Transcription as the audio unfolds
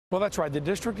Well, that's right. The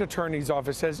district attorney's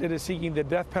office says it is seeking the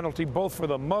death penalty both for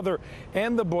the mother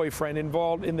and the boyfriend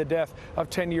involved in the death of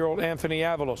 10-year-old Anthony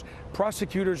Avalos.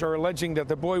 Prosecutors are alleging that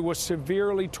the boy was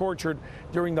severely tortured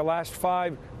during the last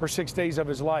 5 or 6 days of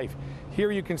his life.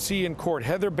 Here you can see in court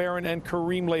Heather Barron and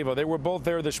Kareem Leyva. They were both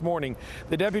there this morning.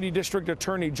 The deputy district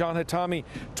attorney, John Hatami,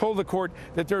 told the court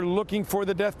that they're looking for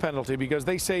the death penalty because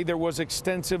they say there was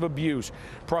extensive abuse.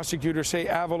 Prosecutors say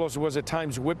Avalos was at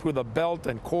times whipped with a belt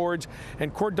and cords,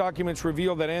 and court documents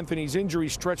reveal that Anthony's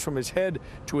injuries stretched from his head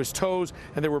to his toes,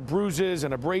 and there were bruises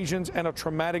and abrasions and a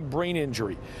traumatic brain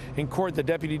injury. In court, the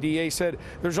deputy DA said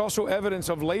there's also evidence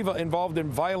of Leyva involved in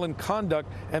violent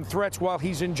conduct and threats while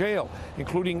he's in jail,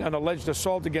 including an alleged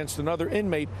assault against another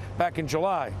inmate back in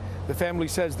July. The family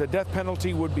says the death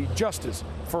penalty would be justice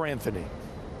for Anthony.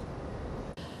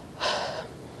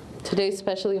 Today's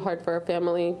especially hard for our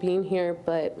family being here,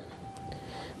 but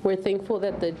we're thankful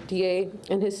that the DA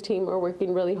and his team are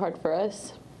working really hard for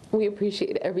us. We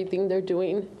appreciate everything they're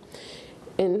doing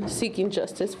in seeking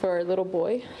justice for our little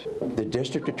boy. The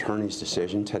district attorney's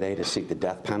decision today to seek the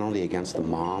death penalty against the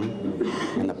mom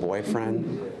and the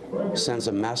boyfriend sends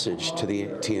a message to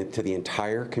the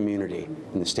entire community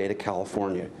in the state of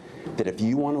California that if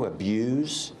you want to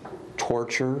abuse,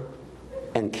 torture,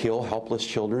 and kill helpless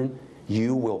children,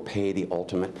 you will pay the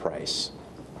ultimate price.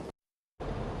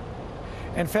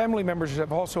 And family members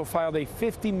have also filed a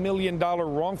 $50 million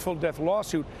wrongful death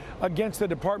lawsuit against the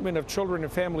Department of Children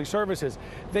and Family Services.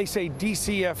 They say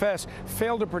DCFS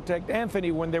failed to protect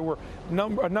Anthony when there were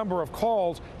a number of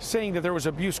calls saying that there was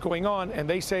abuse going on, and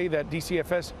they say that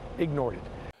DCFS ignored it.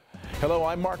 Hello,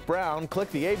 I'm Mark Brown.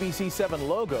 Click the ABC7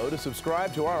 logo to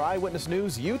subscribe to our Eyewitness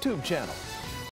News YouTube channel.